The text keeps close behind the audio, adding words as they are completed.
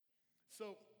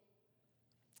So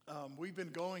we've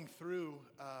been going through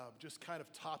just kind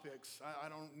of topics. I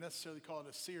don't necessarily call it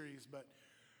a series, but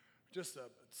just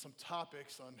some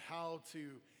topics on how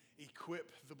to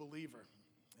equip the believer,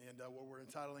 and what we're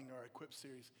entitling our Equip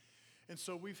series. And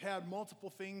so we've had multiple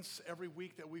things every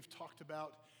week that we've talked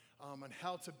about on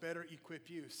how to better equip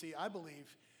you. See, I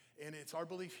believe, and it's our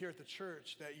belief here at the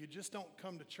church, that you just don't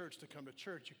come to church to come to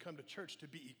church. You come to church to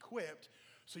be equipped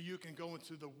so you can go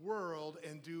into the world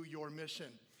and do your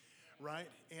mission, right?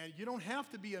 And you don't have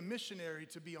to be a missionary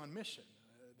to be on mission.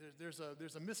 There's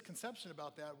a misconception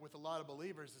about that with a lot of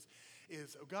believers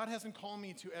is God hasn't called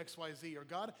me to X, Y, Z, or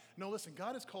God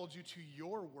has called you to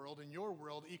your world, and your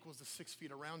world equals the 6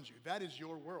 feet around you. That is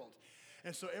your world.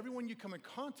 And so everyone you come in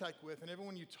contact with, and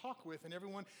everyone you talk with, and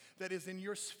everyone that is in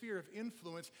your sphere of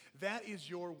influence, that is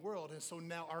your world. And so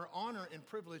now our honor and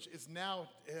privilege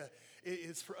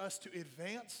is for us to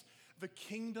advance the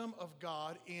kingdom of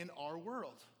God in our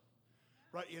world,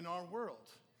 right? In our world.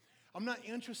 I'm not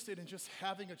interested in just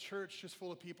having a church just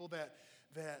full of people that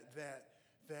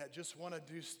just want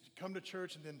to come to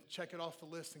church and then check it off the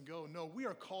list and go. No, we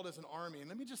are called as an army. And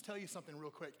let me just tell you something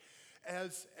real quick.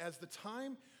 As the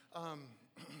time, how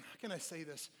can I say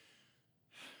this?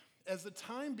 As the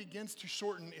time begins to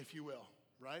shorten, if you will,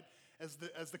 right? As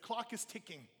the clock is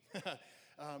ticking,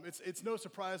 it's no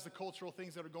surprise the cultural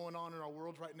things that are going on in our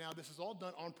world right now. This is all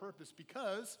done on purpose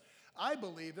because I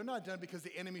believe they're not done because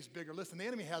the enemy's bigger. Listen, the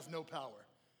enemy has no power.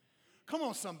 Come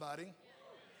on, somebody.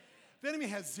 The enemy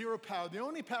has zero power. The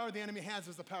only power the enemy has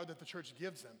is the power that the church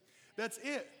gives him. That's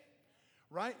it,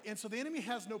 right? And so the enemy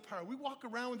has no power. We walk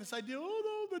around with this idea,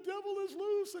 oh no, the devil is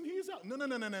loose and he's out. No.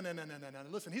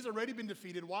 Listen, he's already been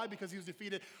defeated. Why? Because he was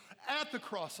defeated at the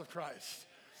cross of Christ,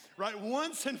 right?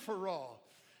 Once and for all.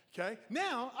 Okay,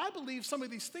 now I believe some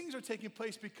of these things are taking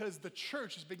place because the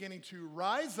church is beginning to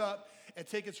rise up and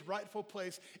take its rightful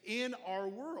place in our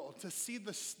world, to see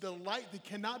the light that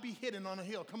cannot be hidden on a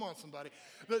hill. Come on, somebody.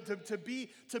 To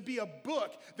be a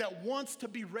book that wants to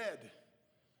be read.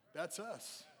 That's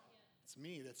us. It's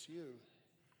me, that's you.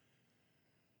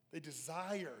 The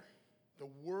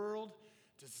world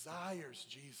desires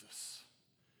Jesus.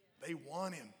 They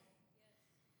want him.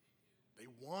 They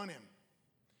want him.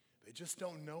 They just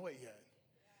don't know it yet.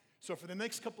 So for the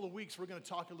next couple of weeks, we're going to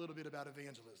talk a little bit about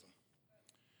evangelism.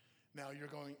 Now you're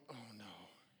going, oh no.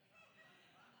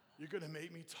 You're going to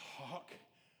make me talk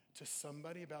to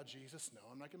somebody about Jesus? No,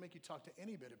 I'm not going to make you talk to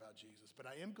anybody about Jesus, but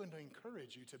I am going to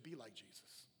encourage you to be like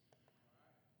Jesus.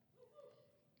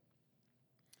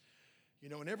 You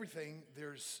know, in everything,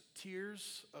 there's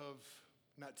tiers of,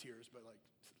 not tiers, but like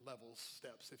levels,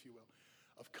 steps, if you will,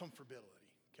 of comfortability,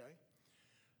 okay?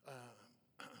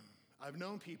 I've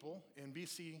known people in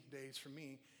BC days for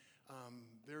me,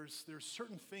 there's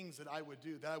certain things that I would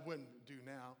do that I wouldn't do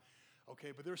now,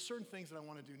 okay? But there are certain things that I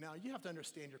want to do now. You have to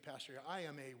understand your pastor here. I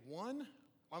am a 1,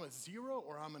 I'm a 0,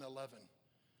 or I'm an 11.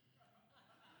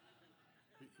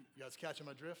 You guys catching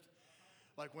my drift?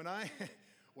 Like when I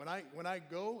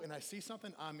go and I see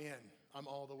something, I'm in. I'm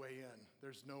all the way in.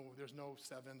 There's no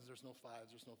 7s, there's no 5s,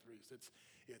 there's no 3s.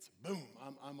 It's boom,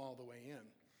 I'm all the way in.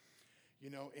 You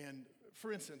know, and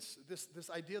for instance, this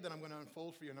idea that I'm going to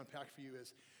unfold for you and unpack for you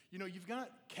is, you know, you've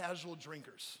got casual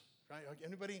drinkers, right? Like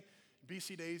anybody,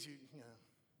 BC days, you know.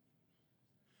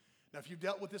 Now, if you've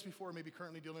dealt with this before, maybe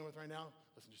currently dealing with right now,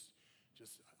 listen,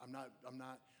 I'm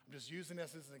just using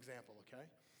this as an example, okay?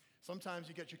 Sometimes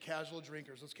you get your casual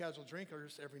drinkers. Those casual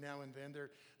drinkers, every now and then,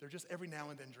 they're just every now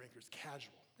and then drinkers,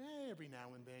 casual. Every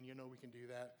now and then, you know, we can do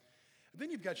that. And then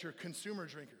you've got your consumer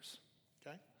drinkers,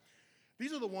 okay?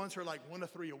 These are the ones who are like 1 to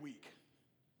 3 a week,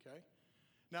 okay?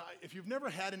 Now, if you've never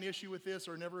had an issue with this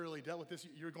or never really dealt with this,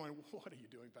 you're going, what are you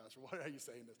doing, Pastor? Why are you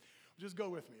saying this? Just go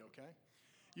with me, okay?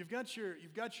 You've got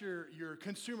your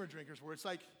consumer drinkers where it's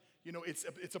like, you know,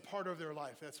 it's a part of their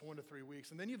life. That's 1 to 3 weeks.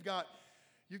 And then you've got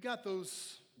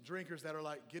those drinkers that are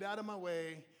like, get out of my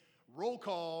way, roll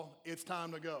call, it's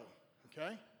time to go,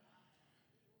 okay?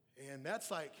 And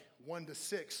that's like 1 to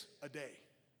 6 a day,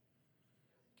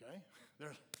 okay?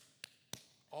 They're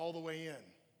all the way in,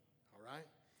 all right?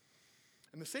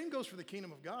 And the same goes for the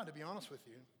kingdom of God, to be honest with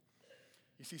you.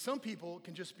 You see, some people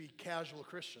can just be casual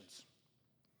Christians.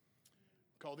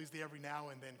 We call these the every now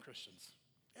and then Christians.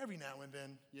 Every now and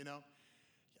then, you know.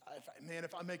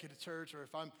 If I make it to church, or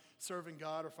if I'm serving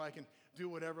God, or if I can do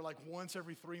whatever, like once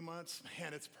every 3 months,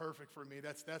 man, it's perfect for me.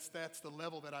 That's the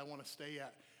level that I want to stay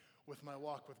at with my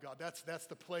walk with God. That's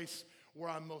the place where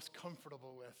I'm most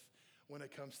comfortable with when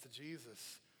it comes to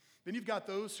Jesus. Then you've got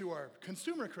those who are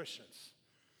consumer Christians,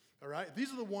 all right?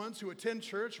 These are the ones who attend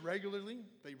church regularly.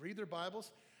 They read their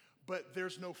Bibles, but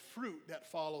there's no fruit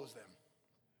that follows them.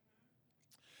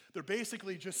 They're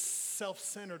basically just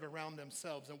self-centered around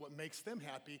themselves and what makes them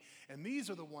happy. And these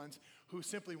are the ones who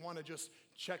simply want to just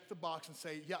check the box and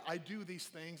say, yeah, I do these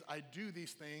things, I do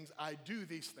these things, I do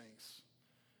these things.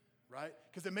 Right?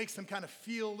 Because it makes them kind of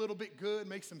feel a little bit good,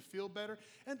 makes them feel better.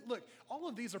 And look, all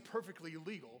of these are perfectly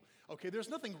legal. Okay, there's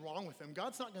nothing wrong with them.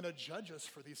 God's not going to judge us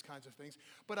for these kinds of things.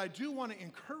 But I do want to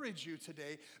encourage you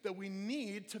today that we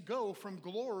need to go from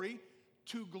glory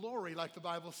to glory, like the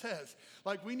Bible says.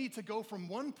 Like we need to go from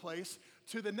one place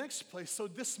to the next place. So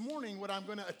this morning, what I'm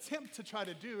going to attempt to try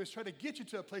to do is try to get you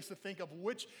to a place to think of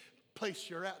which place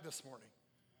you're at this morning.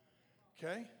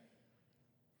 Okay?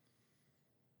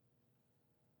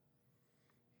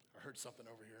 I heard something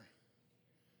over here.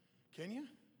 Can you?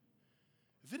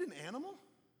 Is it an animal?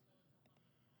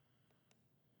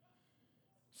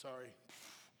 Sorry.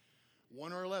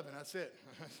 1 or 11, that's it.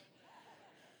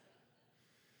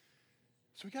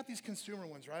 So we got these consumer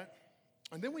ones, right?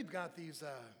 And then we've got these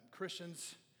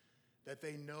Christians that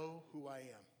they know who I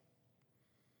am.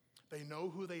 They know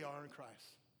who they are in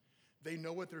Christ. They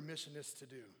know what their mission is to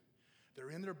do.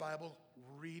 They're in their Bible,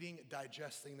 reading,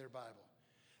 digesting their Bible.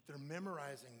 They're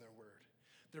memorizing their word.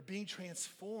 They're being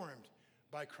transformed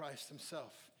by Christ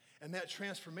himself. And that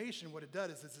transformation, what it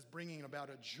does is it's bringing about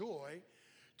a joy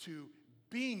to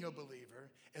being a believer,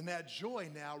 and that joy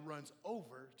now runs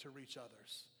over to reach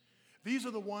others. These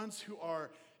are the ones who are,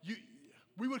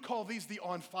 we would call these the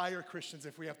on fire Christians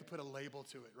if we have to put a label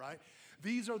to it, right?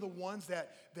 These are the ones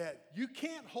that you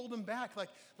can't hold them back. Like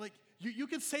you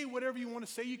can say whatever you want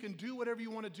to say. You can do whatever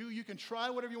you want to do. You can try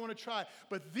whatever you want to try.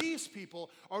 But these people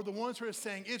are the ones who are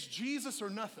saying it's Jesus or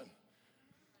nothing,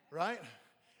 right?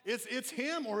 It's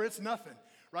him or it's nothing,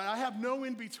 right? I have no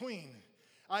in between.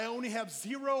 I only have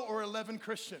 0 or 11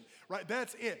 Christian, right?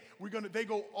 That's it. They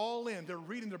go all in. They're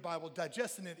reading their Bible,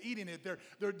 digesting it, eating it.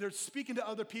 They're speaking to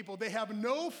other people. They have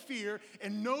no fear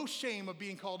and no shame of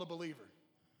being called a believer.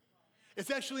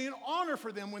 It's actually an honor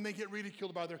for them when they get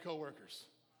ridiculed by their coworkers.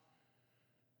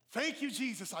 Thank you,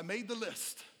 Jesus, I made the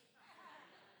list.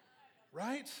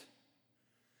 Right?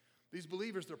 These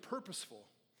believers, they're purposeful.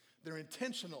 They're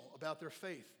intentional about their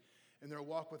faith and their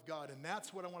walk with God. And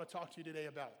that's what I want to talk to you today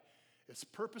about. It's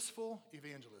purposeful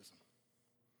evangelism.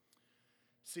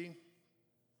 See,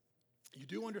 you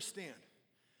do understand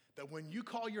that when you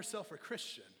call yourself a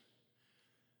Christian,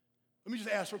 let me just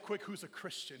ask real quick, who's a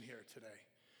Christian here today?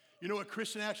 You know what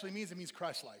Christian actually means? It means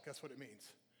Christ-like. That's what it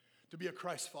means, to be a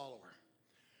Christ follower,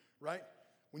 right?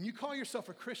 When you call yourself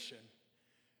a Christian,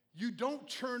 you don't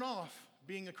turn off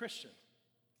being a Christian.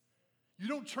 You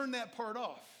don't turn that part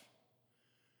off,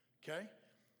 okay?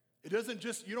 It doesn't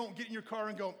just, you don't get in your car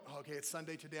and go, okay, it's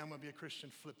Sunday today, I'm going to be a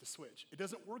Christian, flip the switch. It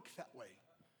doesn't work that way.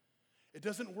 It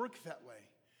doesn't work that way.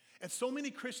 And so many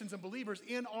Christians and believers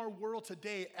in our world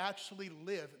today actually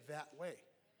live that way.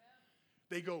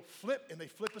 They go flip and they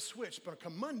flip a switch, but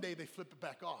come Monday, they flip it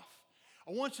back off.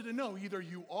 I want you to know either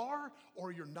you are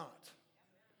or you're not.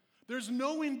 There's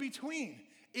no in between.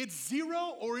 It's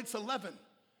 0 or it's 11,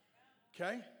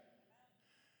 okay?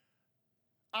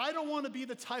 I don't want to be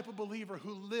the type of believer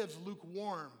who lives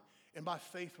lukewarm and by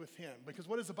faith with him. Because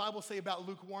what does the Bible say about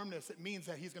lukewarmness? It means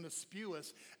that he's going to spew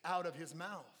us out of his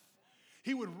mouth.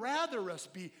 He would rather us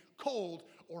be cold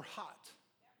or hot.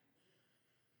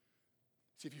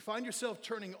 See, if you find yourself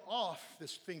turning off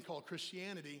this thing called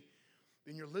Christianity,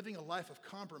 then you're living a life of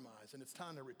compromise, and it's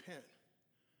time to repent,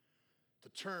 to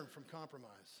turn from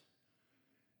compromise.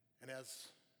 And as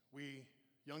we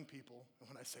young people, and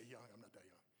when I say young, I'm not that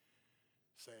young,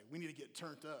 say, we need to get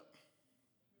turned up.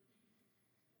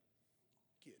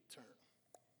 Get turned.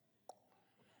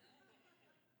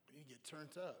 We need to get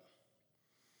turned up.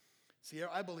 See,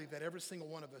 I believe that every single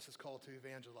one of us is called to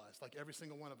evangelize, like every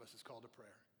single one of us is called to prayer.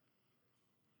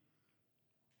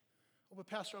 Oh, but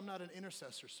Pastor, I'm not an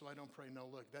intercessor, so I don't pray. No,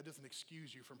 look, that doesn't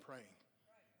excuse you from praying.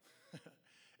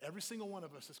 Every single one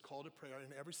of us is called to prayer,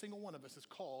 and every single one of us is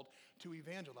called to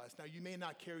evangelize. Now, you may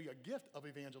not carry a gift of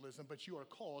evangelism, but you are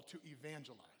called to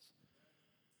evangelize.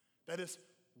 That is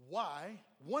why,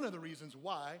 one of the reasons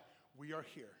why we are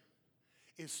here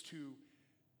is to,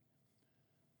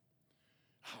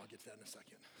 I'll get to that in a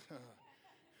second.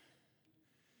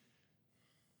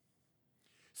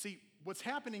 See, what's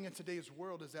happening in today's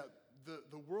world is that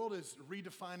the world is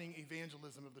redefining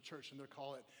evangelism of the church, and they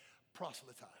call it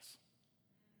proselytize.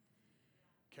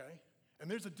 Okay?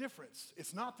 And there's a difference.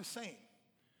 It's not the same.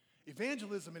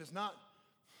 Evangelism is not,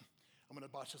 I'm going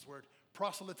to botch this word,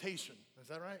 proselytation. Is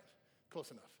that right?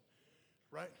 Close enough.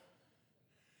 Right?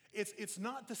 It's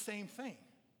not the same thing.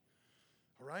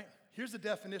 All right? Here's the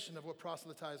definition of what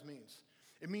proselytize means.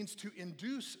 It means to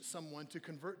induce someone to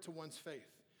convert to one's faith,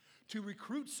 to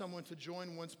recruit someone to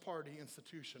join one's party,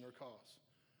 institution, or cause.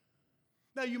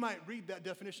 Now, you might read that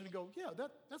definition and go, yeah,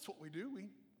 that's what we do.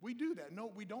 We do that.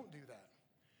 No, we don't do that.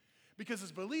 Because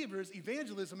as believers,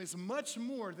 evangelism is much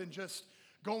more than just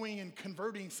going and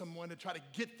converting someone to try to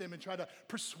get them and try to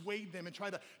persuade them and try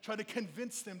to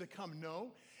convince them to come.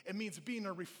 No, it means being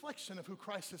a reflection of who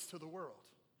Christ is to the world.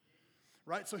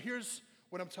 Right? So here's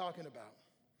what I'm talking about.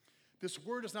 This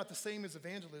word is not the same as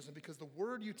evangelism because the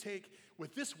word you take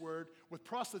with this word, with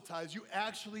proselytize, you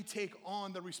actually take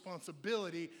on the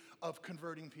responsibility of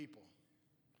converting people.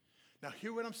 Now,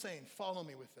 hear what I'm saying. Follow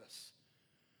me with this.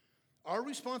 Our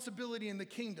responsibility in the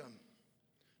kingdom,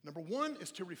 number one,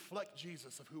 is to reflect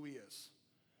Jesus of who he is,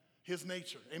 his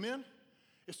nature. Amen?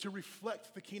 Is to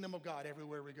reflect the kingdom of God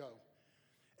everywhere we go.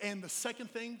 And the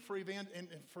second thing for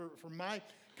my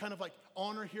kind of like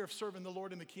honor here of serving the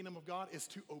Lord in the kingdom of God is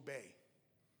to obey.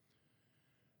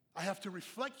 I have to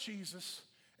reflect Jesus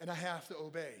and I have to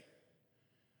obey.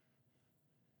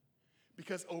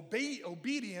 Because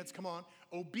obedience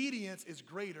is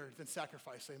greater than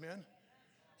sacrifice, amen?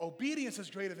 Obedience is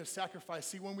greater than sacrifice.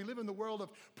 See, when we live in the world of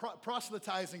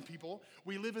proselytizing people,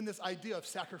 we live in this idea of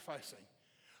sacrificing.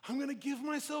 I'm going to give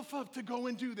myself up to go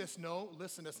and do this. No,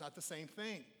 listen, it's not the same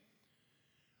thing.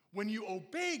 When you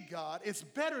obey God, it's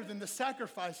better than the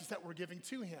sacrifices that we're giving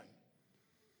to him.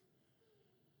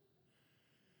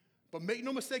 But make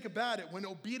no mistake about it, when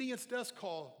obedience does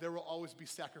call, there will always be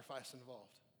sacrifice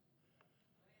involved.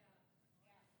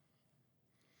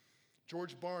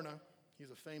 George Barna,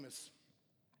 he's a famous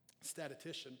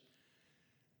statistician,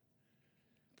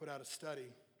 put out a study,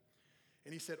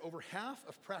 and he said over half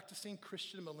of practicing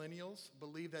Christian millennials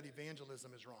believe that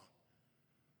evangelism is wrong.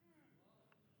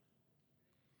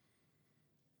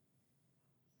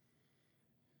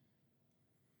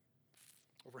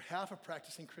 Over half of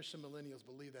practicing Christian millennials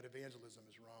believe that evangelism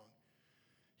is wrong.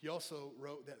 He also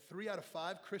wrote that 3 out of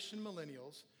 5 Christian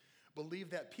millennials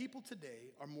believe that people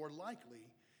today are more likely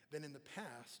than in the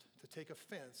past to take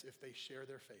offense if they share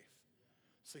their faith.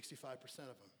 65%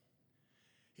 of them.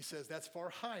 He says that's far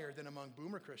higher than among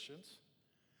boomer Christians.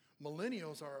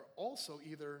 Millennials are also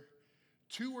either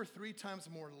 2 or 3 times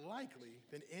more likely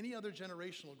than any other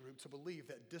generational group to believe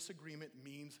that disagreement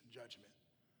means judgment.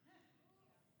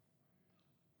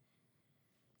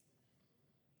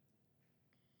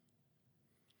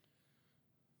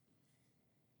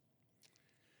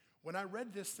 When I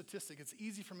read this statistic, it's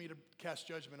easy for me to cast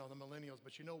judgment on the millennials,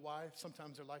 but you know why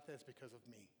sometimes they're like that? It's because of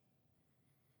me.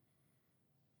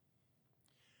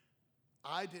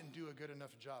 I didn't do a good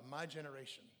enough job. My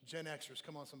generation, Gen Xers,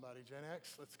 come on somebody, Gen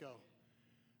X, let's go,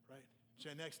 right?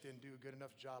 Gen X didn't do a good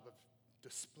enough job of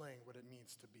displaying what it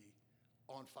means to be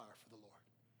on fire for the Lord.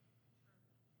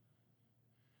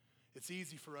 It's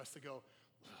easy for us to go,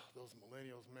 those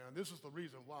millennials, man, this is the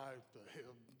reason why the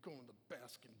hell going to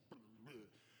basking,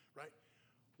 right?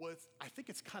 Well, I think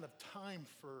it's kind of time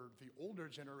for the older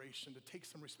generation to take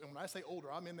some, when I say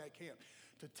older, I'm in that camp,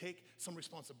 to take some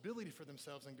responsibility for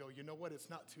themselves and go, you know what, it's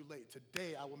not too late.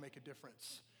 Today I will make a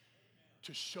difference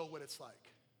to show what it's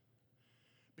like.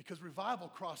 Because revival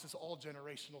crosses all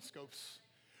generational scopes.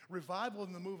 Revival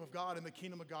in the move of God in the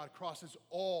kingdom of God crosses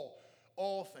all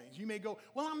things. You may go,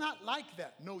 well, I'm not like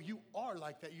that. No, you are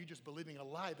like that. You're just believing a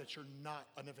lie that you're not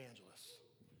an evangelist.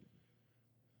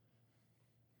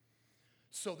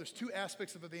 So there's 2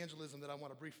 aspects of evangelism that I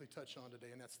want to briefly touch on today,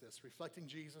 and that's this: reflecting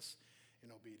Jesus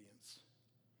and obedience.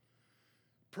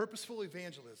 Purposeful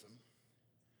evangelism,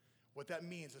 what that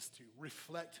means is to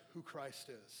reflect who Christ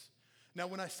is. Now,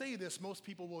 when I say this, most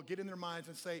people will get in their minds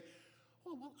and say,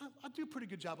 oh, well, I do a pretty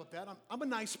good job of that. I'm a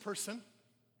nice person.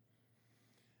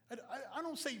 I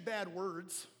don't say bad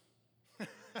words.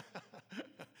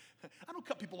 I don't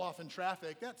cut people off in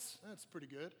traffic. That's pretty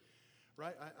good,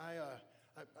 right?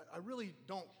 I really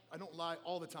don't lie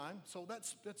all the time, so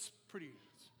that's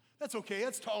okay.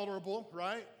 That's tolerable,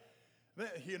 right?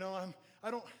 You know,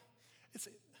 I don't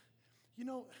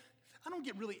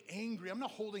get really angry. I'm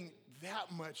not holding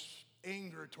that much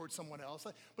anger towards someone else,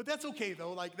 but that's okay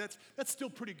though. Like that's still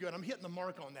pretty good. I'm hitting the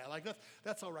mark on that. Like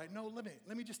that's all right. No,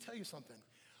 let me just tell you something.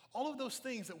 All of those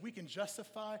things that we can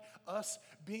justify us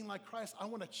being like Christ, I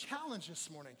want to challenge this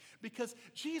morning because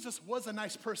Jesus was a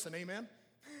nice person, amen?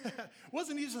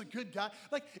 Wasn't he just a good guy?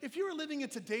 Like, if you were living in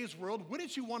today's world,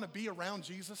 wouldn't you want to be around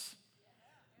Jesus?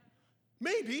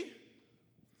 Maybe,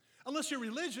 unless you're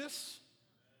religious.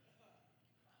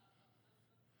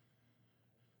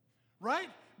 Right?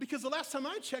 Because the last time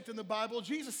I checked in the Bible,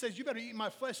 Jesus says, you better eat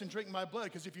my flesh and drink my blood,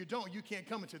 because if you don't, you can't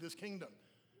come into this kingdom.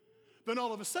 Then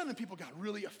all of a sudden, people got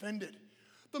really offended.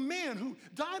 The man who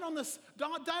died on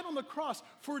the cross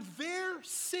for their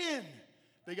sin,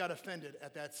 They got offended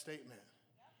at that statement.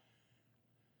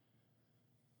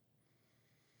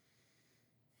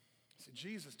 See,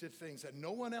 Jesus did things that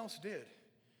no one else did.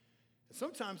 And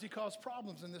sometimes he caused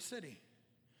problems in the city.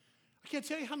 I can't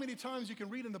tell you how many times you can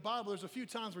read in the Bible, there's a few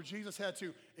times where Jesus had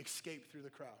to escape through the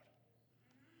crowd.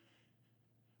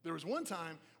 There was one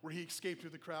time where he escaped through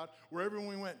the crowd where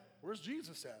everyone went, where's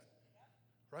Jesus at?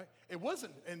 Right? It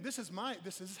wasn't, and this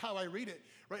is how I read it,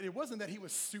 right? It wasn't that he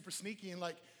was super sneaky and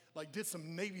like did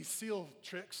some Navy SEAL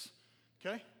tricks,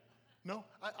 okay? No,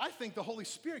 I think the Holy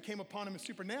Spirit came upon him and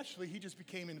supernaturally he just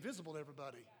became invisible to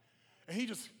everybody. And he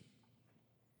just,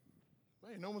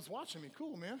 hey, no one's watching me,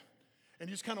 cool, man. And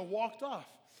he just kind of walked off.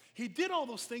 He did all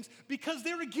those things because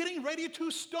they were getting ready to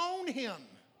stone him.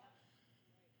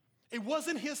 It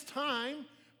wasn't his time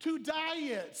to die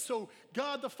yet. So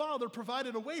God the Father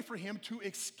provided a way for him to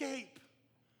escape.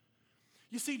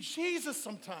 You see, Jesus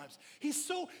sometimes, he's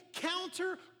so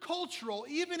countercultural,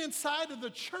 even inside of the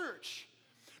church,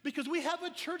 because we have a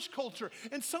church culture.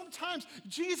 And sometimes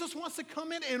Jesus wants to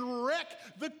come in and wreck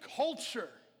the culture.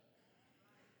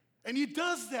 And he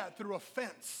does that through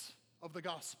offense of the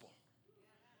gospel.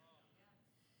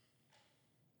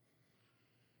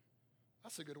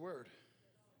 That's a good word.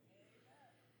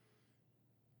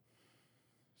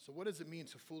 So what does it mean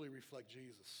to fully reflect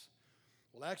Jesus?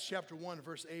 Well, Acts chapter 1,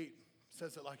 verse 8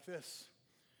 says it like this.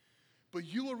 But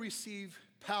you will receive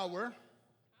power.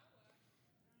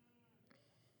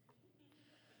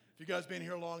 If you guys been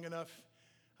here long enough,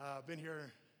 been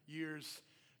here years,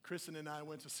 Kristen and I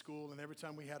went to school, and every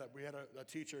time we had a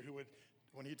teacher who would,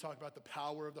 when he talked about the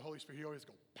power of the Holy Spirit, he always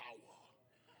go, power.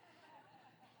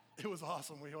 It was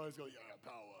awesome. We always go, yeah,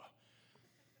 power.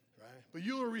 Right? But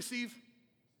you will receive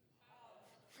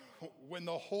when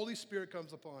the Holy Spirit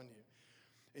comes upon you,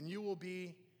 and you will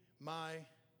be my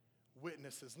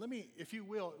witnesses. Let me, if you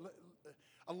will,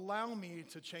 allow me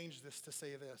to change this to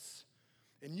say this.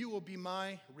 And you will be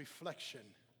my reflection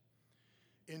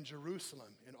in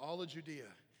Jerusalem, in all of Judea,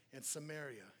 and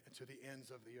Samaria, and to the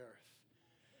ends of the earth.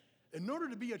 In order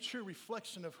to be a true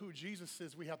reflection of who Jesus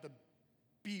is, we have to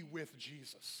be with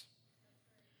Jesus.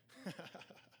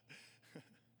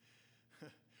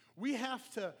 We have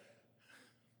to,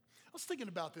 I was thinking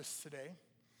about this today.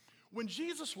 When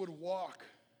Jesus would walk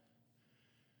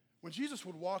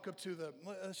up to the,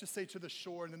 let's just say to the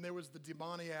shore, and then there was the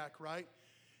demoniac, right?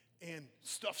 And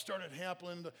stuff started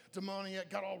happening. The demoniac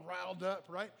got all riled up,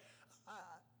 right?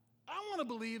 I want to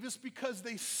believe it's because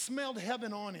they smelled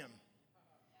heaven on him,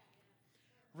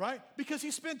 right? Because he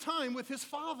spent time with his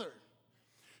Father.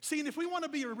 See, and if we want to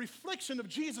be a reflection of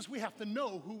Jesus, we have to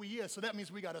know who he is. So that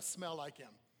means we got to smell like him.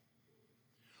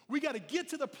 We got to get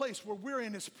to the place where we're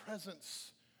in his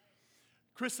presence.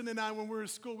 Kristen and I, when we were in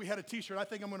school, we had a t-shirt. I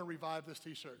think I'm going to revive this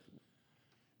t-shirt.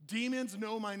 Demons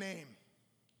know my name.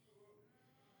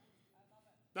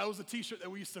 That was a t-shirt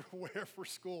that we used to wear for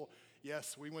school.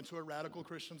 Yes, we went to a radical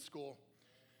Christian school.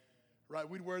 Right,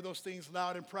 we'd wear those things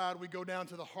loud and proud. We'd go down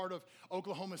to the heart of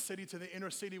Oklahoma City, to the inner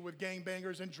city with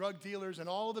gangbangers and drug dealers and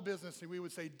all the business. And we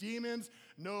would say, demons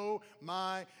know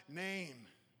my name.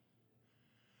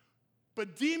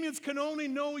 But demons can only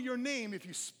know your name if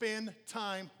you spend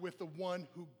time with the one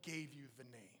who gave you the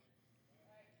name.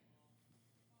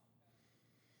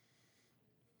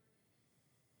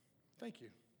 Thank you.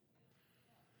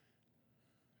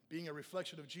 Being a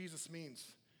reflection of Jesus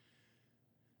means,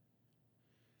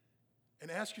 and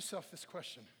ask yourself this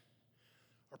question,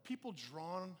 are people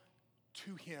drawn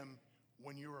to him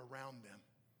when you're around them?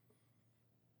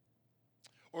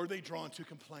 Or are they drawn to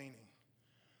complaining?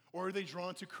 Or are they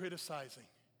drawn to criticizing?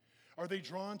 Are they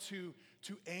drawn to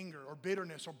anger or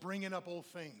bitterness or bringing up old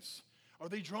things? Are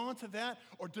they drawn to that?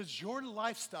 Or does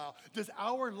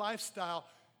our lifestyle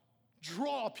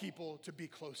draw people to be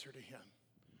closer to him?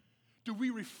 Do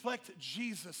we reflect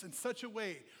Jesus in such a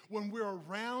way when we're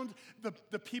around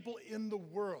the people in the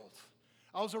world?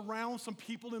 I was around some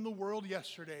people in the world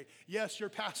yesterday. Yes, your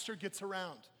pastor gets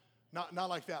around. Not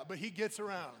like that, but he gets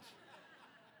around.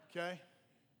 Okay?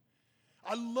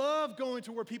 I love going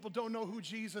to where people don't know who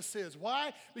Jesus is.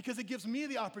 Why? Because it gives me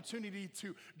the opportunity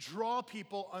to draw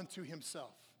people unto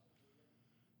himself.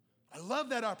 I love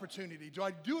that opportunity. Do I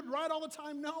do it right all the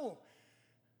time? No.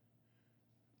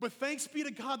 But thanks be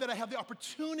to God that I have the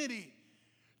opportunity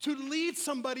to lead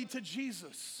somebody to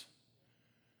Jesus.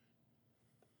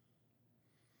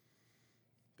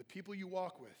 The people you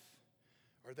walk with,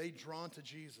 are they drawn to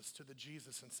Jesus, to the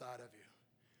Jesus inside of you?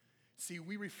 See,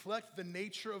 we reflect the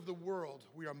nature of the world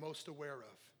we are most aware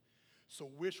of.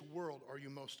 So which world are you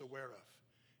most aware of?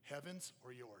 Heaven's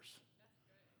or yours?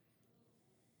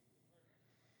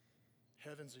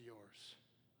 Heaven's or yours?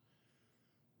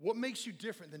 What makes you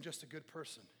different than just a good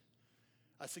person?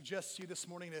 I suggest to you this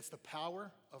morning that it's the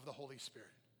power of the Holy Spirit.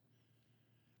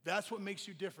 That's what makes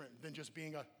you different than just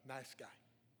being a nice guy.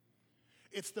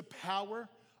 It's the power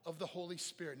of the Holy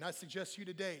Spirit. And I suggest to you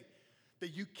today that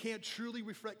you can't truly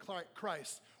reflect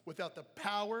Christ without the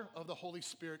power of the Holy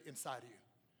Spirit inside of you.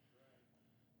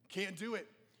 Can't do it.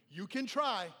 You can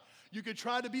try. You can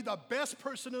try to be the best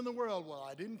person in the world. Well,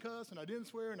 I didn't cuss and I didn't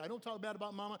swear and I don't talk bad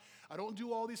about mama. I don't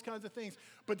do all these kinds of things.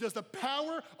 But does the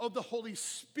power of the Holy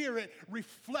Spirit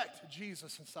reflect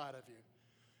Jesus inside of you?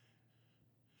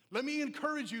 Let me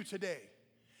encourage you today.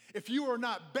 If you are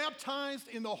not baptized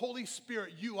in the Holy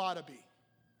Spirit, you ought to be.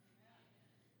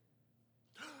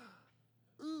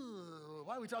 Ooh,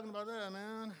 why are we talking about that,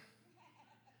 man?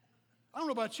 I don't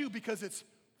know about you, because it's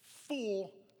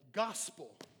full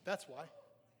gospel. That's why.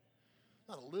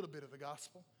 Not a little bit of the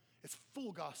gospel. It's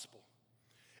full gospel.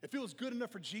 If it was good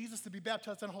enough for Jesus to be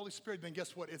baptized in the Holy Spirit, then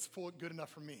guess what? It's good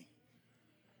enough for me.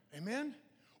 Amen?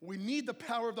 We need the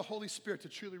power of the Holy Spirit to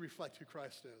truly reflect who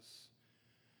Christ is.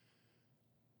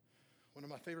 One of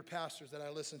my favorite pastors that I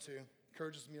listen to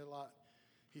encourages me a lot.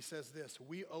 He says this: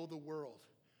 we owe the world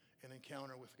an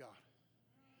encounter with God.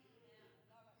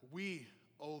 We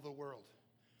owe the world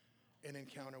an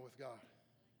encounter with God.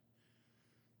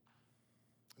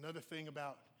 Another thing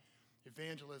about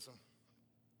evangelism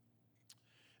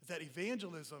is that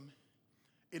evangelism,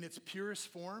 in its purest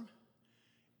form,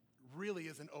 really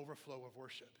is an overflow of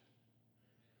worship.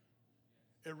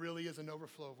 It really is an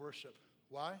overflow of worship.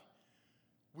 Why?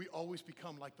 We always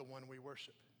become like the one we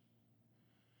worship.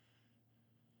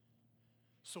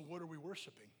 So what are we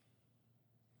worshiping?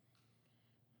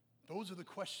 Those are the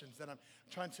questions that I'm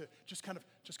trying to just kind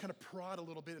of prod a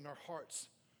little bit in our hearts.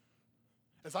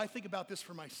 As I think about this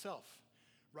for myself,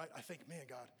 right, I think, man,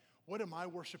 God, what am I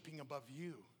worshiping above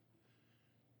you?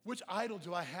 Which idol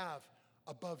do I have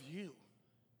above you?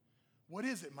 What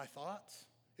is it, my thoughts?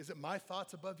 Is it my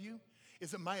thoughts above you?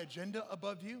 Is it my agenda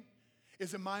above you?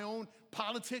 Is it my own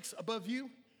politics above you?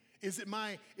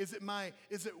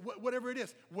 Whatever it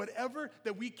is. Whatever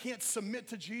that we can't submit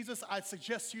to Jesus, I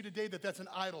suggest to you today that that's an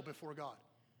idol before God.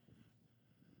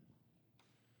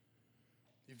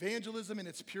 Evangelism in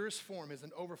its purest form is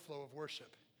an overflow of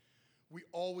worship. We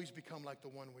always become like the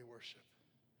one we worship.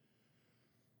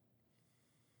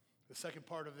 The second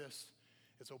part of this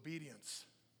is obedience.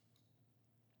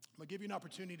 I'm going to give you an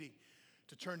opportunity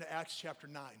to turn to Acts chapter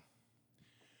 9.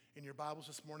 In your Bibles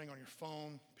this morning, on your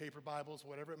phone, paper Bibles,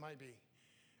 whatever it might be.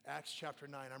 Acts chapter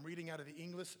 9. I'm reading out of the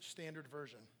English Standard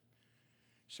Version.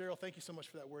 Cheryl, thank you so much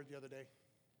for that word the other day.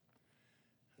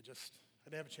 I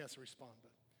didn't have a chance to respond,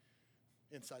 but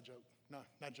inside joke. No,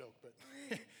 not joke,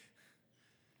 but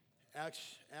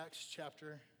Acts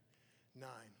chapter 9,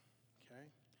 okay?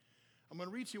 I'm going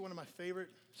to read to you one of my favorite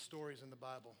stories in the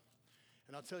Bible,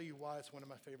 and I'll tell you why it's one of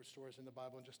my favorite stories in the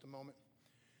Bible in just a moment.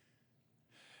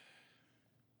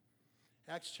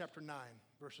 Acts chapter 9,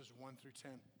 verses 1 through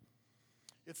 10.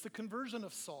 It's the conversion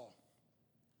of Saul.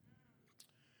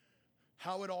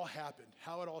 How it all happened,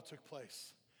 how it all took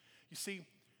place. You see,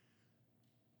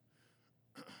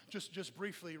 just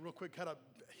briefly, real quick, kind of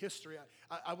history.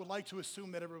 I would like to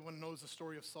assume that everyone knows the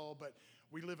story of Saul, but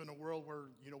we live in a world where,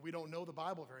 we don't know the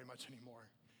Bible very much anymore,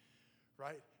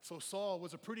 right? So Saul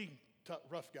was a pretty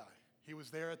rough guy. He was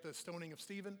there at the stoning of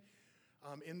Stephen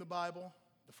in the Bible,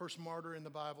 the first martyr in the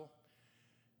Bible.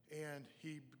 And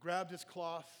he grabbed his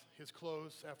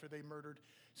clothes after they murdered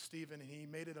Stephen, and he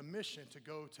made it a mission to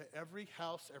go to every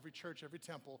house, every church, every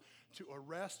temple to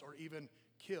arrest or even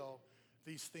kill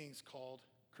these things called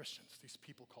Christians, these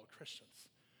people called Christians,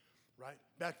 right?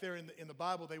 Back there in the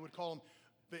Bible, they would call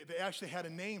them, they actually had a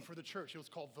name for the church. It was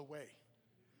called the Way.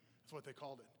 That's what they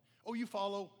called it. Oh, you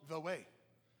follow the Way,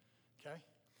 okay?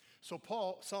 So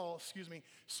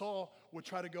Saul would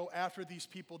try to go after these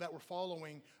people that were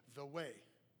following the Way.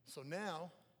 So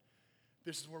now,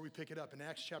 this is where we pick it up in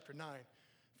Acts chapter 9,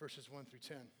 verses 1 through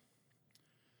 10.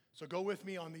 So go with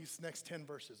me on these next 10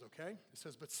 verses, okay? It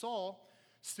says, but Saul,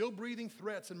 still breathing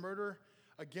threats and murder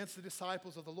against the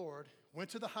disciples of the Lord, went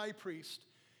to the high priest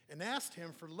and asked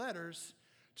him for letters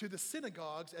to the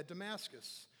synagogues at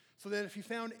Damascus, so that if he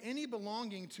found any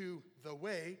belonging to the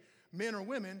Way, men or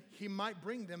women, he might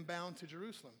bring them bound to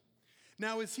Jerusalem.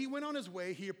 Now, as he went on his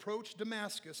way, he approached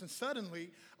Damascus, and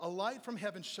suddenly a light from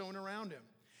heaven shone around him.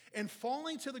 And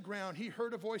falling to the ground, he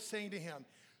heard a voice saying to him,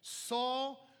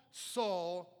 Saul,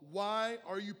 Saul, why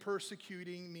are you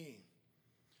persecuting me?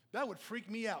 That would freak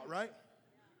me out, right?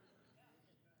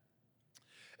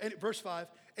 And verse 5,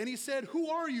 and he said, who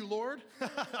are you, Lord?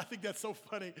 I think that's so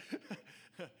funny.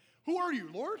 Who are you,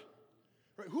 Lord?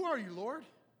 Right, who are you, Lord?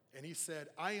 And he said,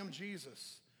 I am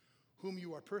Jesus, whom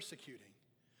you are persecuting.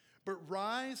 But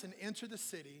rise and enter the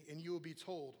city, and you will be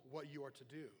told what you are to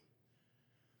do.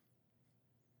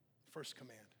 First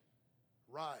command,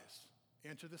 rise,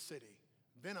 enter the city.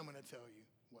 Then I'm going to tell you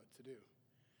what to do.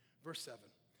 Verse 7.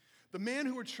 The man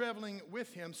who were traveling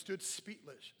with him stood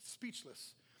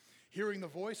speechless, hearing the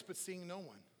voice but seeing no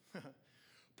one.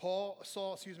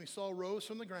 Saul rose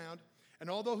from the ground, and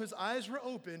although his eyes were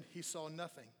opened, he saw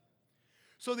nothing.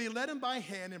 So they led him by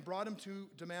hand and brought him to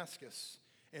Damascus.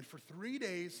 And for 3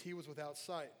 days he was without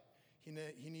sight. He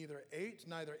neither ate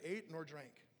nor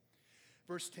drank.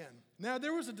 Verse 10. Now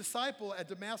there was a disciple at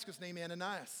Damascus named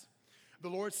Ananias. The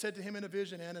Lord said to him in a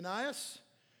vision, Ananias?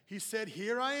 He said,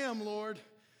 Here I am, Lord.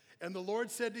 And the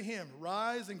Lord said to him,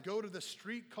 Rise and go to the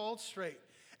street called Straight,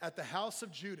 at the house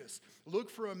of Judas. Look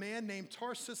for a man named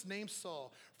Tarsus named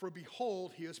Saul, for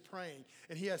behold, he is praying.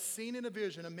 And he has seen in a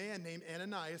vision a man named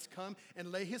Ananias come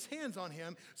and lay his hands on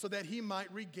him so that he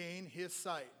might regain his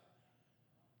sight.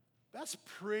 That's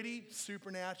pretty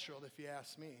supernatural, if you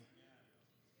ask me.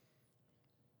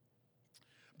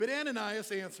 But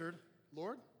Ananias answered,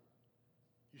 Lord,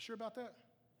 you sure about that?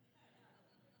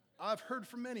 I've heard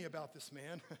from many about this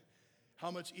man,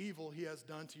 how much evil he has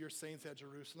done to your saints at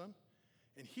Jerusalem.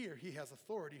 And here he has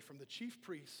authority from the chief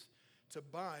priests to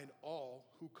bind all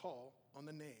who call on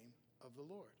the name of the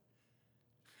Lord.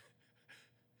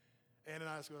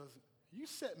 Ananias goes, you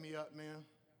set me up, man.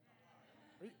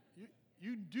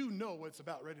 You do know what's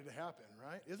about ready to happen,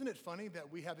 right? Isn't it funny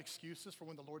that we have excuses for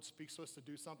when the Lord speaks to us to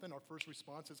do something? Our first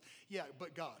response is, yeah,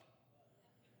 but God.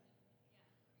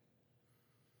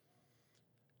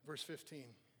 Verse 15.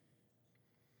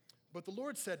 But the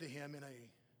Lord said to him in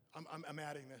I'm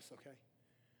adding this, okay?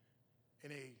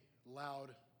 In a loud,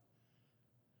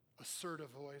 assertive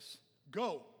voice,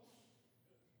 go,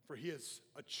 for he is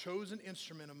a chosen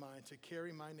instrument of mine to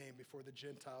carry my name before the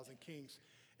Gentiles and kings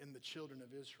and the children of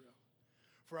Israel.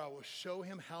 For I will show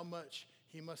him how much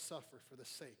he must suffer for the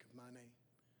sake of my name.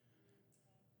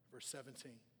 Verse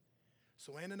 17.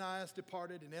 So Ananias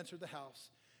departed and entered the house.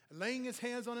 And laying his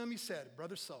hands on him, he said,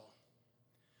 Brother Saul,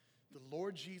 the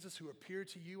Lord Jesus, who appeared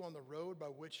to you on the road by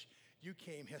which you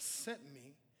came, has sent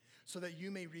me so that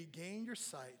you may regain your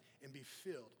sight and be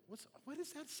filled. What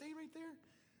does that say right there?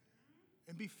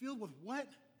 And be filled with what?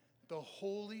 The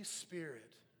Holy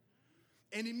Spirit.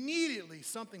 And immediately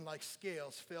something like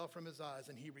scales fell from his eyes,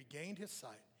 and he regained his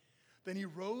sight. Then he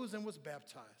rose and was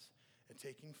baptized, and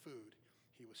taking food,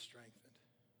 he was strengthened.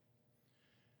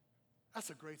 That's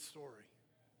a great story.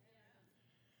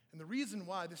 And the reason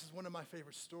why this is one of my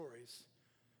favorite stories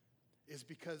is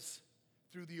because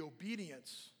through the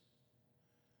obedience,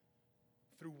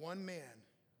 through one man,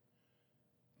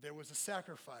 there was a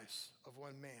sacrifice of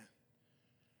one man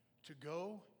to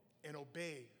go and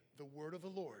obey the word of the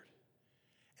Lord.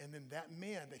 And then that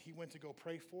man that he went to go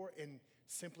pray for and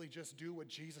simply just do what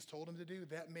Jesus told him to do,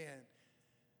 that man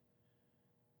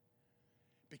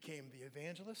became the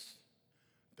evangelist,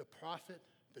 the prophet,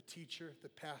 the teacher, the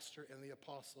pastor, and the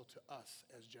apostle to us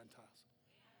as Gentiles.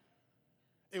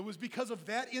 It was because of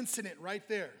that incident right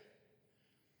there.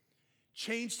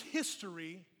 Changed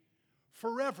history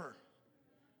forever.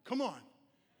 Come on.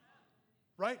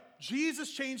 Right?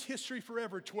 Jesus changed history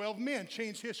forever. 12 men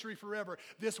changed history forever.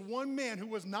 This one man who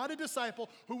was not a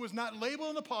disciple, who was not labeled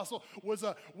an apostle, was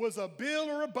a Bill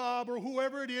or a Bob or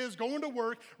whoever it is going to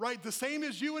work, right? The same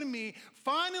as you and me,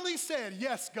 finally said,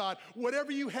 yes, God,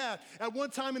 whatever you have. At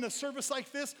one time in a service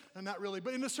like this, not really,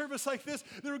 but in a service like this,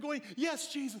 they were going,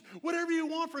 yes, Jesus, whatever you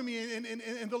want from me.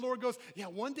 And the Lord goes, yeah,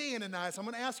 one day, Ananias, I'm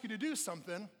going to ask you to do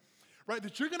something. Right,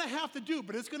 that you're going to have to do,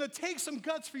 but it's going to take some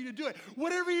guts for you to do it.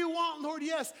 Whatever you want, Lord,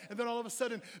 yes. And then all of a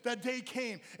sudden, that day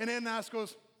came, and Ananias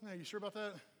goes, are you sure about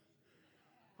that?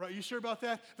 Right, you sure about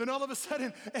that? Then all of a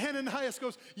sudden, Ananias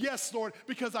goes, yes, Lord,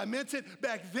 because I meant it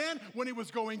back then when it was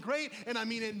going great, and I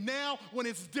mean it now when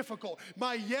it's difficult.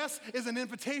 My yes is an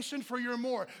invitation for your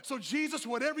more. So Jesus,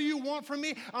 whatever you want from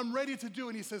me, I'm ready to do.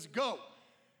 And he says, go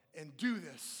and do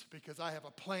this, because I have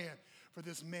a plan for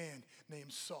this man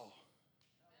named Saul.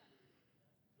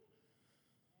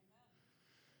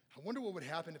 I wonder what would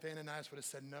happen if Ananias would have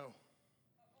said no.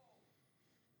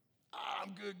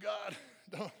 I'm good, God.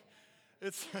 Don't.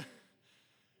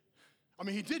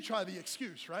 He did try the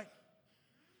excuse, right?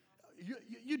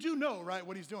 You do know, right,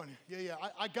 what he's doing. Yeah,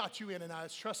 I got you,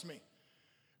 Ananias. Trust me.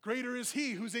 Greater is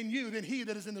he who's in you than he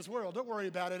that is in this world. Don't worry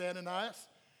about it, Ananias.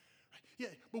 Yeah,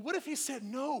 but what if he said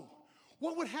no?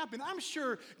 What would happen? I'm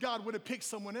sure God would have picked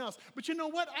someone else. But you know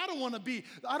what? I want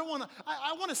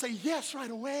to say yes right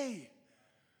away.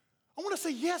 I want to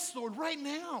say, yes, Lord, right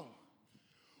now.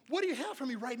 What do you have for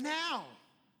me right now?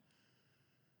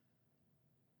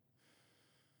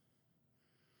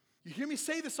 You hear me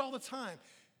say this all the time.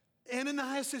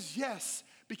 Ananias' yes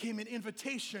became an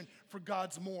invitation for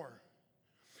God's more.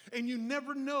 And you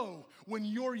never know when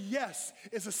your yes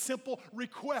is a simple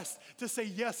request to say,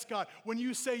 yes, God. When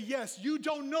you say yes, you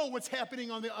don't know what's happening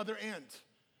on the other end.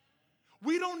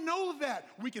 We don't know that.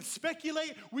 We can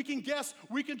speculate, we can guess,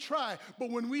 we can try. But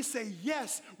when we say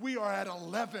yes, we are at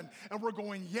 11 and we're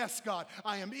going, yes, God,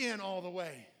 I am in all the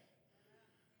way.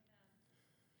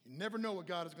 You never know what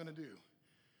God is going to do.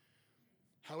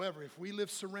 However, if we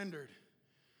live surrendered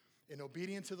and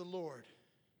obedient to the Lord,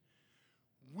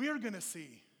 we're going to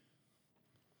see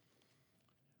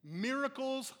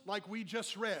miracles like we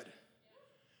just read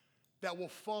that will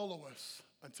follow us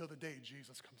until the day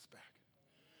Jesus comes back.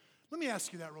 Let me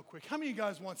ask you that real quick. How many of you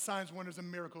guys want signs, wonders,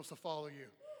 and miracles to follow you?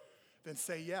 Then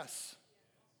say yes.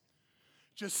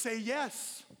 Just say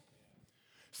yes.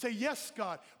 Say yes,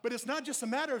 God. But it's not just a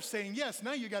matter of saying yes.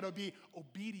 Now you got to be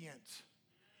obedient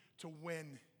to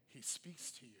when he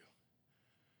speaks to you.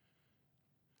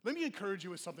 Let me encourage you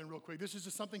with something real quick. This is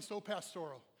just something so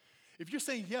pastoral. If you're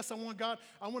saying, yes, I want God,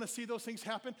 I want to see those things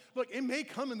happen, look, it may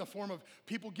come in the form of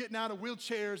people getting out of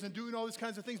wheelchairs and doing all these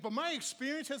kinds of things, but my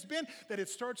experience has been that it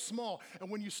starts small. And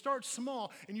when you start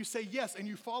small and you say yes and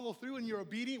you follow through and you're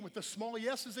obedient with the small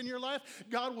yeses in your life,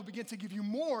 God will begin to give you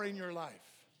more in your life.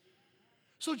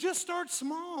 So just start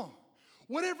small,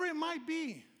 whatever it might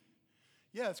be.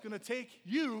 Yeah, it's going to take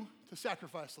you to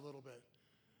sacrifice a little bit.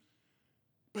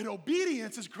 But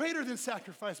obedience is greater than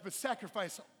sacrifice, but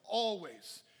sacrifice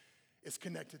always is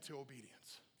connected to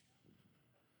obedience.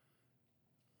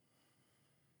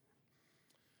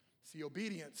 See,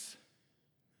 obedience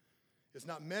is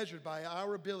not measured by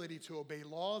our ability to obey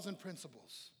laws and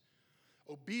principles.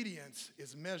 Obedience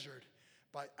is measured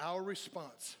by our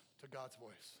response to God's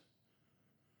voice.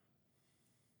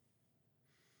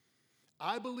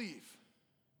 I believe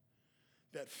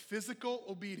that physical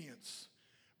obedience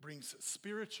brings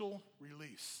spiritual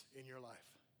release in your life.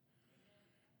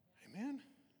 Amen?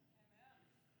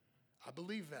 I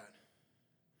believe that.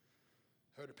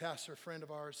 I heard a pastor, a friend of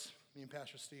ours, me and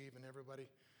Pastor Steve and everybody.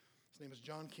 His name is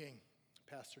John King,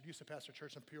 used to pastor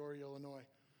church in Peoria, Illinois.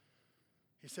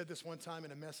 He said this one time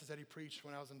in a message that he preached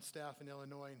when I was on staff in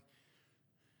Illinois.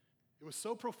 It was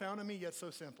so profound to me, yet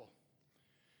so simple.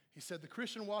 He said, the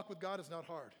Christian walk with God is not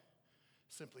hard.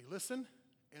 Simply listen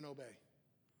and obey.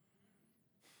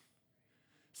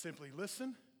 Simply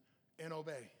listen and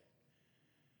obey.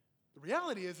 The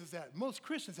reality is that most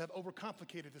Christians have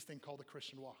overcomplicated this thing called the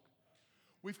Christian walk.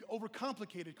 We've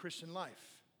overcomplicated Christian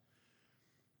life.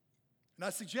 And I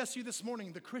suggest to you this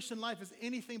morning, the Christian life is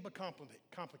anything but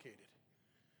complicated.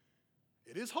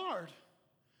 It is hard,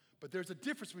 but there's a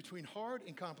difference between hard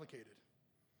and complicated.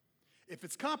 If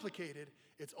it's complicated,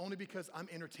 it's only because I'm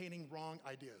entertaining wrong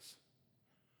ideas.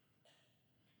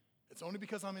 It's only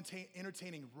because I'm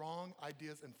entertaining wrong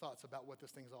ideas and thoughts about what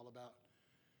this thing's all about.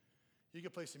 You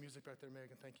can play some music back there,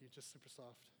 Megan. Thank you. Just super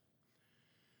soft.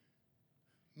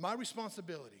 My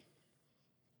responsibility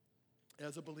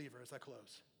as a believer, as I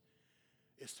close,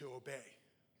 is to obey,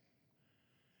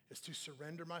 is to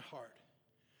surrender my heart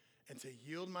and to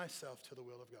yield myself to the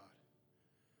will of God.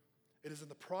 It is in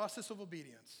the process of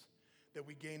obedience that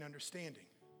we gain understanding.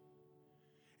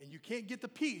 And you can't get the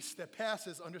peace that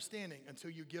passes understanding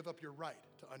until you give up your right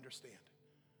to understand.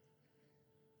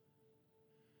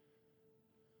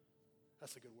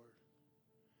 That's a good word.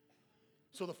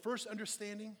 So the first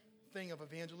understanding thing of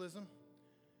evangelism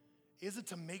isn't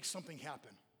to make something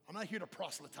happen. I'm not here to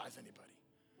proselytize anybody,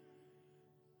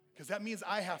 because that means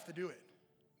I have to do it.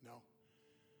 No.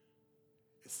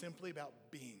 It's simply about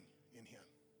being in him.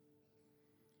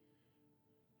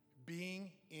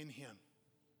 Being in him.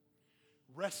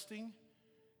 Resting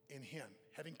in him.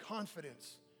 Having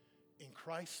confidence in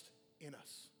Christ in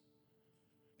us,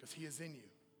 because he is in you.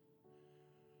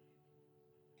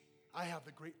 I have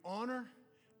the great honor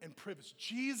and privilege.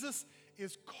 Jesus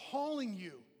is calling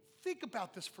you. Think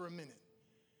about this for a minute.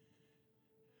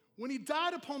 When he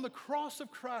died upon the cross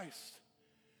of Christ,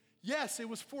 yes, it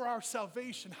was for our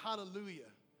salvation. Hallelujah.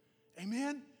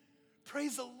 Amen?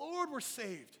 Praise the Lord, we're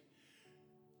saved.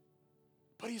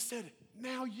 But he said,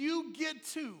 now you get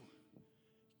to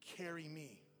carry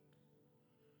me.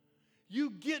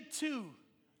 You get to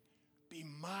be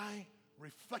my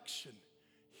reflection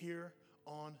here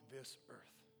on this earth.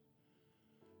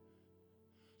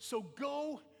 So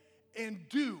go and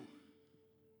do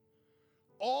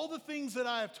all the things that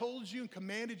I have told you and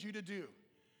commanded you to do.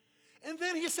 And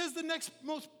then he says the next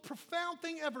most profound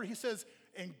thing ever. He says,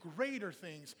 and greater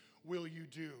things will you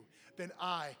do than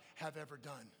I have ever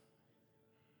done.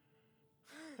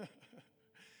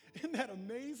 Isn't that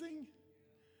amazing?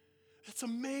 It's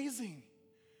amazing.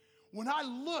 When I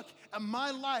look at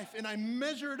my life and I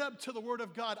measure it up to the Word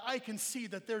of God, I can see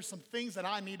that there's some things that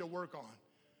I need to work on.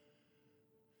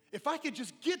 If I could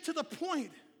just get to the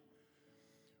point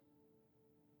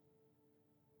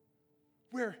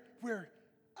where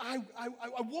I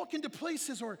walk into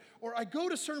places or I go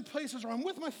to certain places or I'm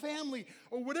with my family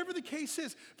or whatever the case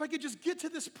is, if I could just get to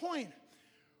this point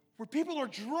where people are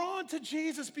drawn to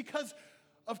Jesus because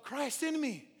of Christ in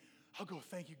me, I'll go,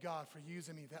 thank you, God, for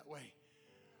using me that way.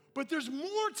 But there's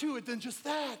more to it than just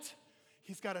that.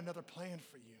 He's got another plan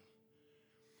for you.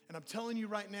 And I'm telling you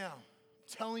right now,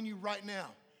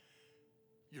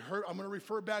 you heard, I'm going to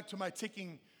refer back to my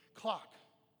ticking clock.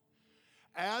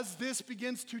 As this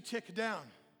begins to tick down,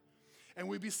 and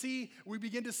we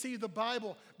begin to see the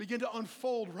Bible begin to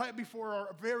unfold right before our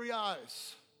very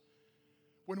eyes,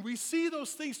 when we see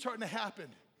those things starting to happen,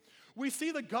 we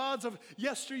see the gods of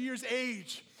yesteryear's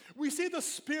age. We see the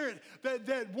spirit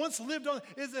that once lived on.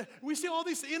 We see all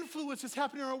these influences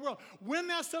happening in our world. When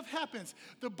that stuff happens,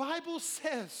 the Bible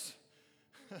says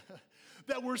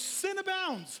that where sin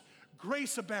abounds,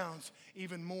 grace abounds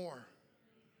even more.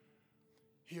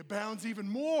 He abounds even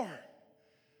more.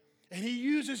 And he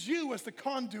uses you as the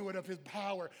conduit of his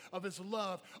power, of his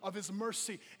love, of his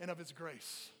mercy, and of his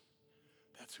grace.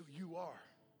 That's who you are.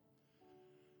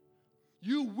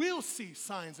 You will see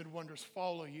signs and wonders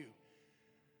follow you.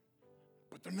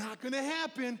 But they're not going to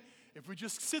happen if we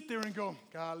just sit there and go,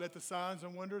 God, let the signs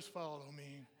and wonders follow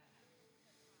me.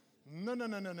 No.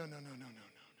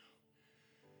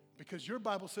 Because your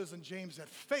Bible says in James that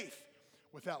faith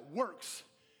without works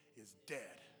is dead.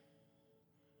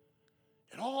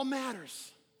 It all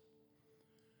matters.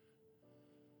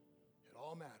 It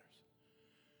all matters.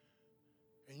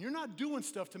 And you're not doing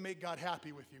stuff to make God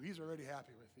happy with you. He's already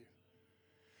happy with you.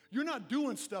 You're not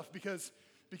doing stuff because,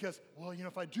 well,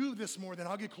 if I do this more, then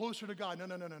I'll get closer to God.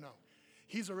 No.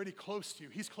 He's already close to you.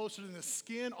 He's closer than the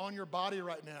skin on your body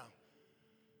right now.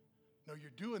 No,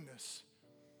 you're doing this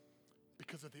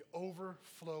because of the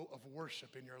overflow of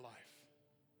worship in your life.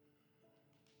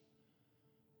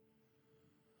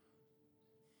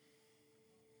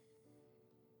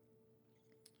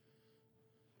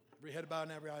 Every head bowed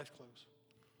and every eyes closed.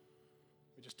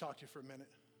 We just talked to you for a minute.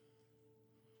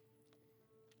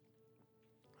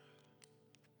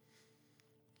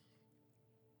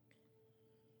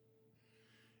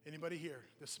 Anybody here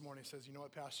this morning says, you know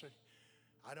what, Pastor?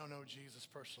 I don't know Jesus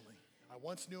personally. I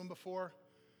once knew him before.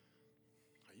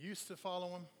 I used to follow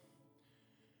him,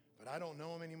 but I don't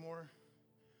know him anymore.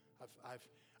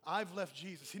 I've left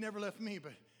Jesus. He never left me,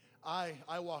 but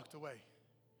I walked away.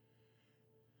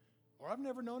 Or I've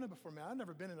never known him before, man. I've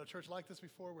never been in a church like this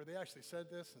before where they actually said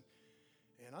this,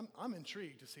 and I'm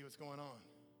intrigued to see what's going on.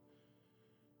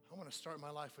 I want to start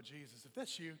my life with Jesus. If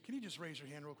that's you, can you just raise your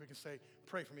hand real quick and say,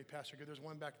 pray for me, Pastor? Good. There's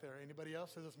one back there. Anybody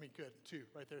else? That's me. Good. Two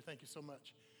right there. Thank you so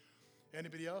much.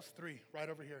 Anybody else? Three right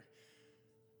over here.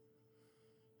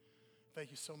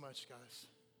 Thank you so much, guys.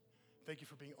 Thank you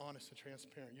for being honest and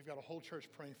transparent. You've got a whole church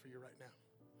praying for you right now.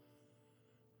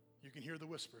 You can hear the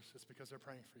whispers. It's because they're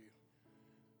praying for you.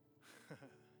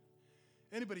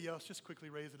 Anybody else? Just quickly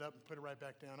raise it up and put it right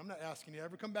back down. I'm not asking you to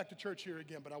ever come back to church here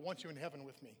again, but I want you in heaven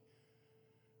with me.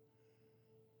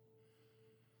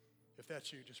 If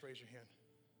that's you, just raise your hand.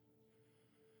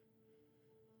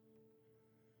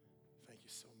 Thank you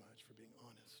so much for being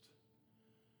honest.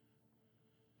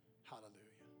 Hallelujah.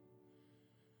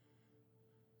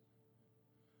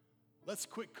 Let's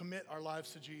quick commit our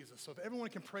lives to Jesus. So if everyone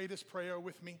can pray this prayer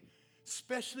with me,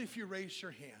 especially if you raise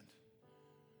your hand.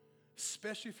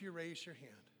 Especially if you raise your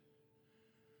hand.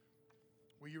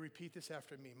 Will you repeat this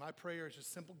after me? My prayer is a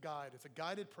simple guide. It's a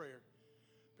guided prayer,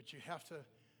 but you have to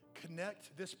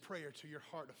connect this prayer to your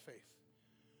heart of faith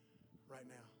right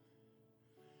now.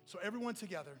 So everyone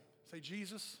together, say,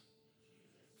 Jesus,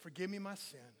 forgive me my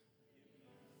sin.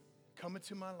 Come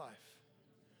into my life.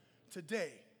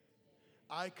 Today,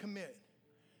 I commit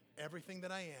everything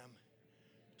that I am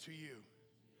to you.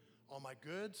 All my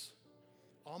goods,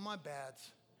 all my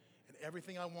bads, and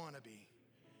everything I want to be,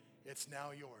 it's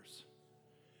now yours.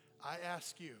 I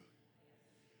ask you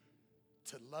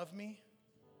to love me,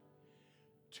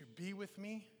 to be with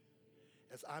me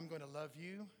as I'm going to love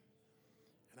you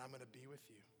and I'm going to be with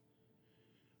you.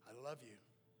 I love you.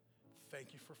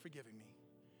 Thank you for forgiving me.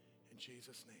 In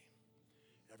Jesus' name.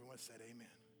 Everyone said amen.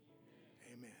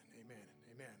 Amen. Amen.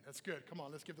 Amen. That's good. Come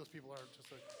on, let's give those people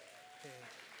just a hand.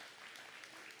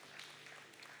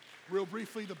 Real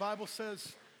briefly, the Bible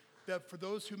says that for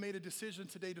those who made a decision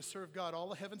today to serve God,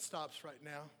 all of heaven stops right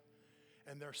now,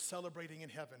 and they're celebrating in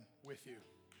heaven with you.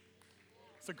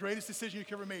 It's the greatest decision you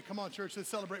can ever make. Come on, church, let's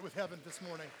celebrate with heaven this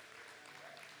morning.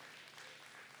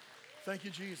 Thank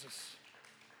you, Jesus.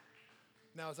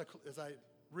 Now, as I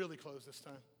really close this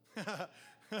time.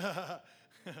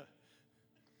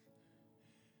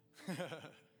 It's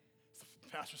the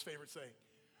pastor's favorite saying.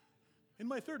 In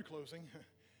my third closing,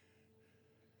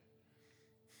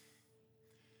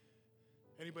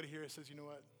 anybody here that says, you know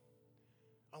what?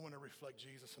 I want to reflect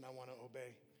Jesus and I want to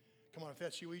obey. Come on, if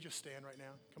that's you, will you just stand right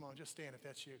now? Come on, just stand if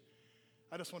that's you.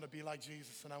 I just want to be like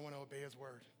Jesus and I want to obey his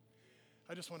word.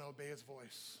 I just want to obey his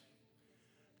voice.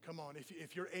 Come on,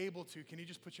 if you're able to, can you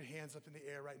just put your hands up in the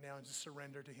air right now and just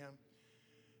surrender to him?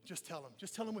 Just tell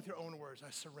him with your own words,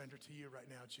 I surrender to you right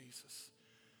now, Jesus.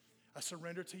 I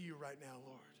surrender to you right now,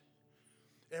 Lord.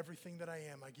 Everything that I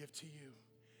am, I give to you.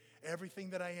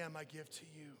 Everything that I am, I give to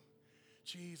you.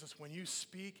 Jesus, when you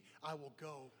speak, I will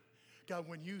go. God,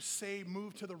 when you say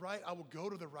move to the right, I will go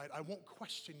to the right. I won't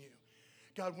question you.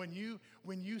 God, when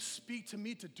you speak to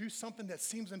me to do something that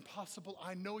seems impossible,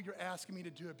 I know you're asking me to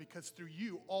do it because through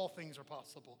you, all things are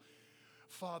possible.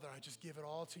 Father, I just give it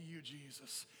all to you,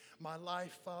 Jesus. My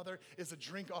life, Father, is a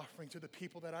drink offering to the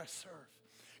people that I serve.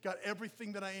 God,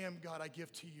 everything that I am, God, I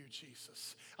give to you,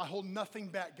 Jesus. I hold nothing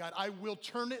back, God. I will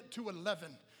turn it to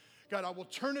 11. God, I will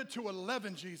turn it to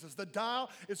 11, Jesus. The dial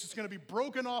is just going to be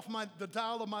broken off the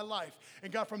dial of my life.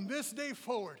 And God, from this day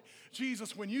forward,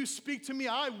 Jesus, when you speak to me,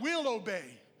 I will obey.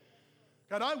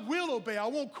 God, I will obey. I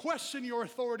won't question your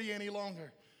authority any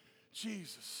longer.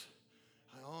 Jesus,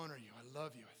 I honor you. I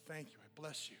love you. I thank you. I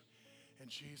bless you. In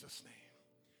Jesus' name.